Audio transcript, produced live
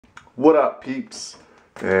What up, peeps?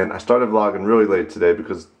 And I started vlogging really late today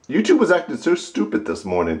because YouTube was acting so stupid this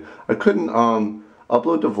morning. I couldn't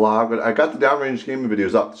upload the vlog, but I got the downrange gaming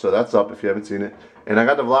videos up, so that's up if you haven't seen it. And I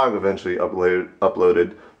got the vlog eventually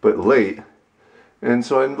uploaded, but late. And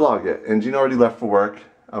so I didn't vlog yet. And Gina already left for work.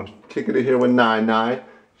 I'm kicking it here with Nine.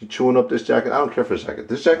 She's chewing up this jacket. I don't care for this jacket.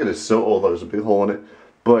 This jacket is so old, there's a big hole in it.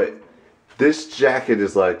 But this jacket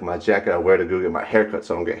is like my jacket I wear to go get my hair cut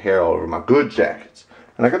so I don't get hair all over my good jackets.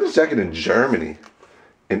 And I got this jacket in Germany,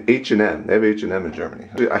 in H&M. They have H&M in Germany.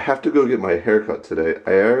 I have to go get my hair cut today.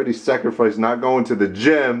 I already sacrificed not going to the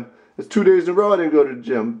gym. It's 2 days in a row I didn't go to the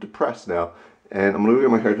gym. I'm depressed now. And I'm gonna go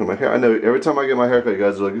get my hair cut. My hair, I know every time I get my hair cut, you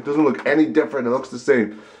guys are like, it doesn't look any different, it looks the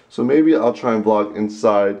same. So maybe I'll try and vlog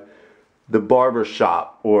inside the barber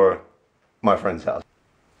shop or my friend's house.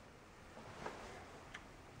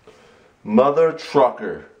 Mother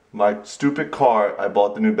trucker, my stupid car I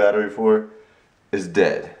bought the new battery for is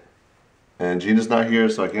dead. And Gina's not here,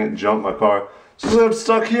 so I can't jump my car. So I'm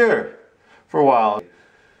stuck here for a while.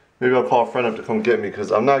 Maybe I'll call a friend up to come get me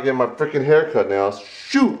because I'm not getting my freaking haircut now.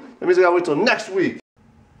 Shoot! That means I gotta wait till next week.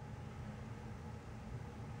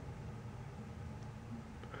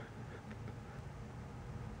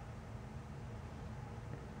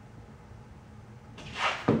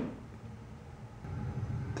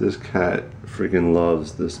 This cat freaking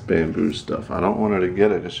loves this bamboo stuff. I don't want her to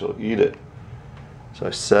get it because she'll eat it. So I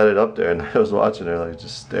set it up there and I was watching her like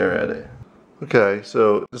just stare at it. Okay,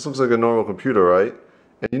 so this looks like a normal computer, right?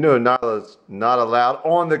 And you know Nyla's not allowed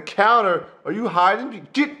on the counter. Are you hiding?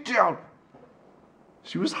 Get down!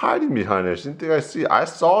 She was hiding behind there. She didn't think I see. I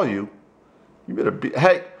saw you. You better be.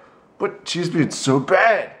 Hey, but she's being so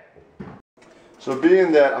bad. So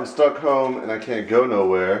being that I'm stuck home and I can't go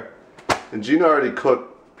nowhere, and Gina already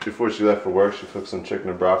cooked before she left for work. She cooked some chicken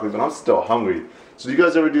and broccoli, but I'm still hungry. So do you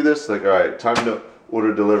guys ever do this? Like, all right, time to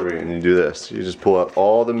order delivery, and you do this. You just pull out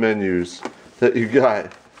all the menus that you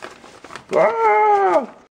got. Ah!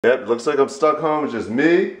 Yep, looks like I'm stuck home. It's just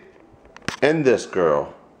me and this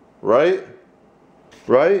girl, right?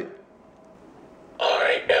 Right?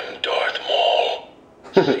 I am Darth Maul,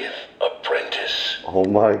 Sith apprentice. Oh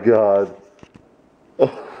my god.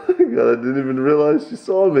 Oh my god, I didn't even realize she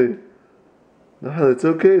saw me. No, it's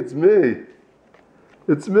okay, it's me.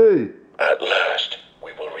 It's me. At last,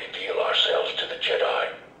 we will reveal ourselves to the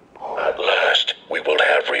Jedi. At last, we will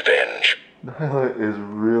have revenge. Nyla is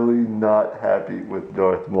really not happy with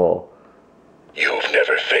Darth Maul. You've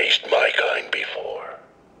never faced my kind before.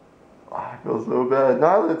 Oh, I feel so bad.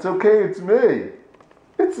 Nyla, it's okay, it's me.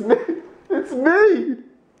 It's me. It's me.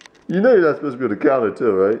 You know you're not supposed to be on the counter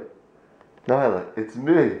too, right? Nyla, it's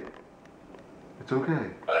me. It's okay.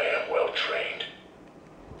 I am well trained.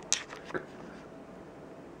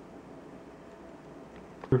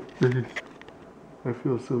 I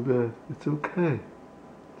feel so bad. It's okay.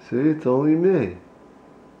 See, it's only me.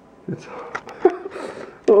 It's.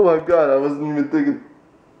 Oh my god, I wasn't even thinking.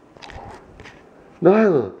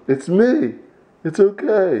 Nyla, it's me. It's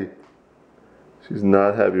okay. She's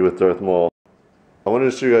not happy with Darth Maul. I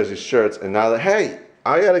wanted to show you guys these shirts, and Nyla, hey,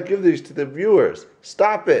 I gotta give these to the viewers.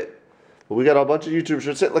 Stop it. But we got a bunch of YouTube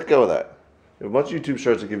shirts. Let go of that. We have a bunch of YouTube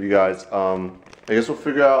shirts to give you guys. I guess we'll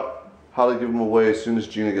figure out how to give them away as soon as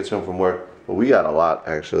Gina gets home from work. But we got a lot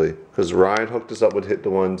actually, because Ryan hooked us up with Hit the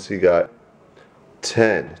Ones. He got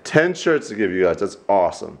 10 shirts to give you guys. That's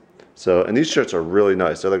awesome. So, and these shirts are really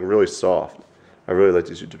nice. They're like really soft. I really like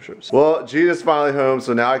these YouTube shirts. Well, Gina's finally home,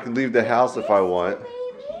 so now I can leave the house if I want.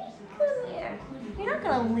 Come here. You're not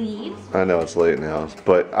gonna leave. I know it's late now,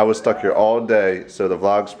 but I was stuck here all day, so the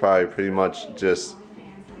vlog's probably pretty much just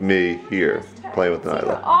me here playing with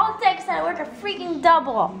Nyla. All day because I work a freaking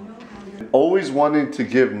double. Always wanting to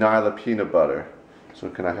give Nyla peanut butter. So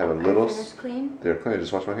can I have a little? Finished clean? They're clean,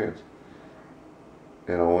 just wash my hands.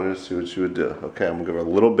 And I wanted to see what she would do. Okay, I'm gonna give her a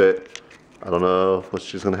little bit. I don't know what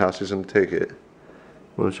she's gonna, how she's gonna take it.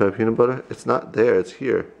 Wanna try peanut butter? It's not there, it's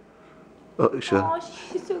here. Oh, she. Oh,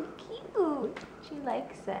 she's so cute. She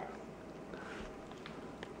likes it.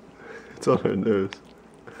 It's on her nose.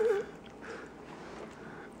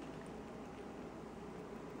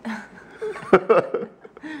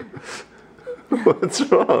 What's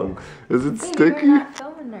wrong? Is it sticky? You're not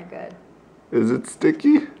filming her good. Is it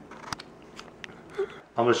sticky?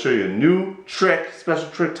 I'm gonna show you a new trick, special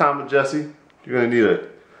trick time with Jesse. You're gonna need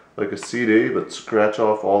like a CD, but scratch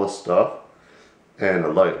off all the stuff, and a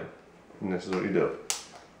lighter. And this is what you do.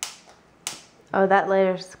 Oh, that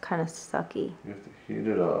lighter's kind of sucky. You have to heat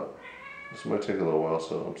it up. This might take a little while,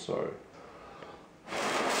 so I'm sorry.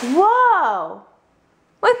 Whoa!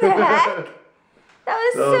 What the heck?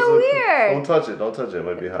 That was so weird. Don't touch it. Don't touch it. It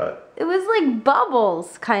might be hot. It was like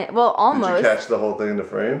bubbles, kind of. Well, almost. Did you catch the whole thing in the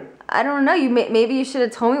frame? I don't know. Maybe you should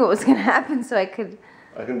have told me what was gonna happen so I could.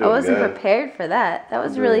 I can do I it wasn't again. prepared for that. That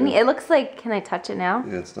was really neat. It looks like. Can I touch it now?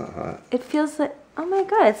 Yeah, it's not hot. It feels like. Oh my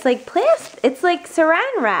god! It's like plastic. It's like Saran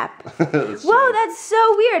wrap. That's Whoa, true. that's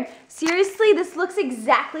so weird. Seriously, this looks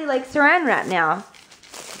exactly like Saran wrap now.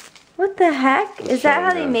 What the heck? Is that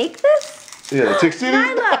how they make this? Yeah, it takes it.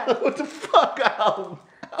 Nyla! What the fuck? Ow.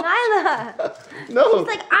 Nyla! No. She's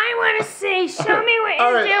like, I want to see. Show me what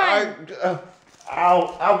All you're right, doing.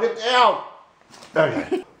 Ow, get down.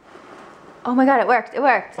 Okay. Oh my god, it worked. It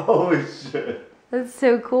worked. Holy shit. That's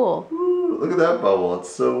so cool. Ooh, look at that bubble.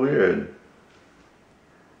 It's so weird.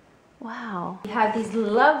 Wow. We have these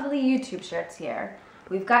lovely YouTube shirts here.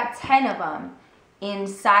 We've got 10 of them in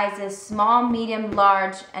sizes small, medium,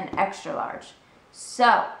 large, and extra large.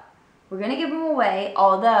 So, we're going to give them away,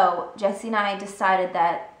 although Jesse and I decided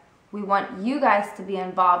that we want you guys to be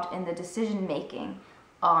involved in the decision making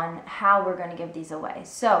on how we're going to give these away.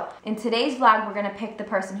 So, in today's vlog, we're going to pick the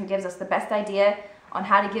person who gives us the best idea on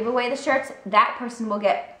how to give away the shirts. That person will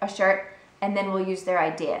get a shirt, and then we'll use their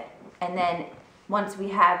idea. And then once we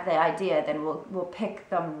have the idea, then we'll pick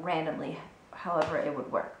them randomly, however it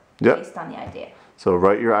would work, based on the idea. So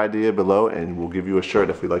write your idea below, and we'll give you a shirt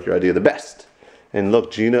if we like your idea the best. And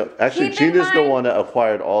look, Gina, actually Gina's the one that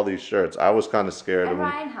acquired all these shirts. I was kind of scared of And them.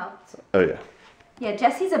 Ryan helped. Oh yeah. Yeah,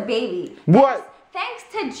 Jesse's a baby. What? Thanks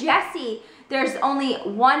to Jesse, there's only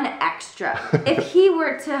one extra. If he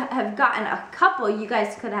were to have gotten a couple, you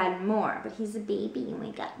guys could have had more. But he's a baby and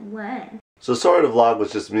we got one. So sorry the vlog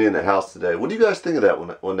was just me in the house today. What do you guys think of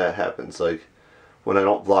that when that happens? Like, when I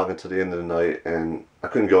don't vlog until the end of the night and I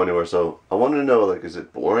couldn't go anywhere. So I wanted to know, like, is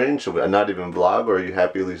it boring? Should I not even vlog, or are you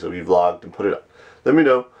happy at least that we vlogged and put it up? Let me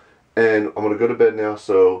know. And I'm going to go to bed now,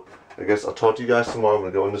 so I guess I'll talk to you guys tomorrow. I'm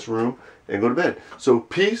going to go in this room and go to bed. So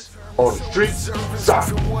peace on the streets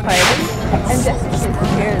side. And Jesse's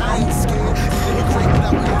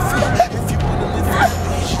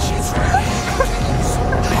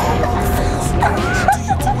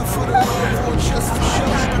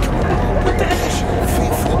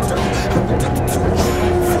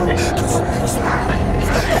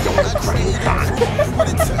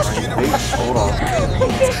Hold on.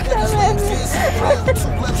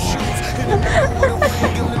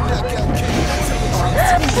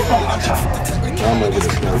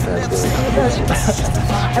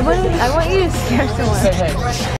 I want you to scare someone.